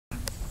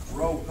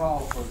roll call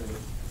for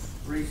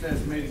the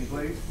recess meeting,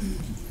 please.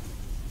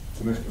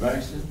 Mr.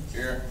 Bankston?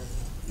 Here.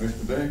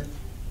 Mr. Beck?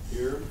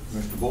 Here.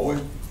 Mr.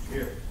 Boyd?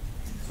 Here.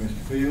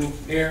 Mr.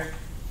 Fields? Here.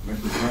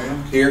 Mr.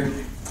 Brown? Here.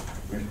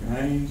 Mr.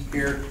 Haynes?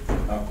 Here.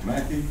 Dr.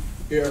 Mackey?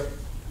 Here.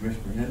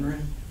 Mr. Henry?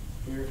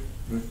 Here.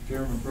 Mr.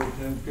 Chairman Pro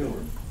Tem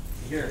Skillern?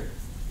 Here.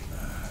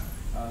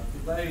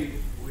 Today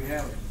we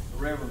have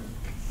Reverend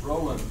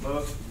Roland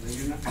Buck,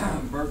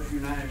 the Berks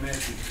United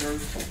Methodist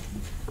Church.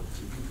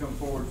 If you come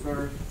forward,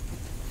 sir.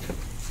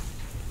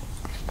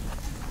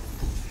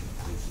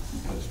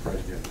 Let us pray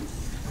together.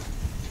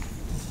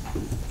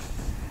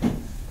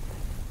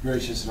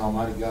 Gracious and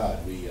Almighty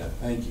God, we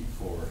thank you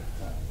for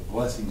the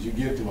blessings you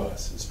give to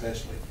us,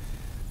 especially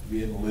to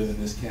be able to live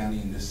in this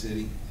county, in this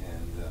city,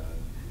 and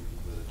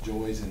the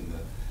joys and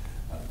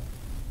the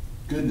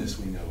goodness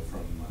we know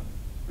from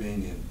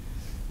being in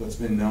what's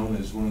been known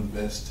as one of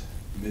the best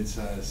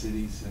mid-sized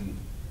cities in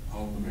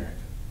all of America.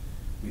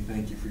 We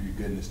thank you for your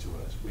goodness to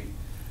us. We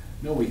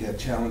know we have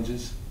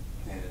challenges,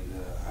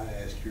 and I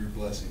ask your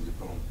blessings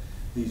upon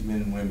these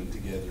men and women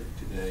together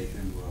today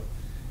who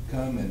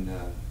come and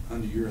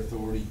under your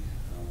authority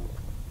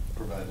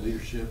provide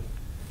leadership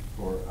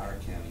for our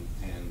county,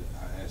 and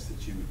I ask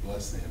that you would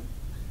bless them,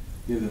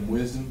 give them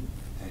wisdom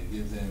and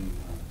give them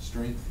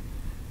strength,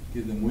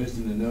 give them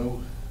wisdom to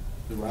know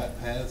the right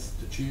paths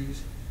to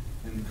choose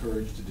and the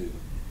courage to do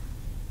them,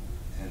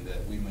 and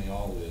that we may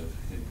all live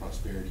in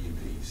prosperity and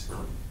peace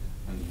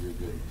under your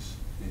goodness.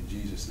 In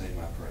Jesus' name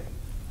I pray.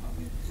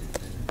 Amen.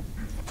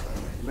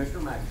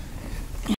 Mr. Mackey.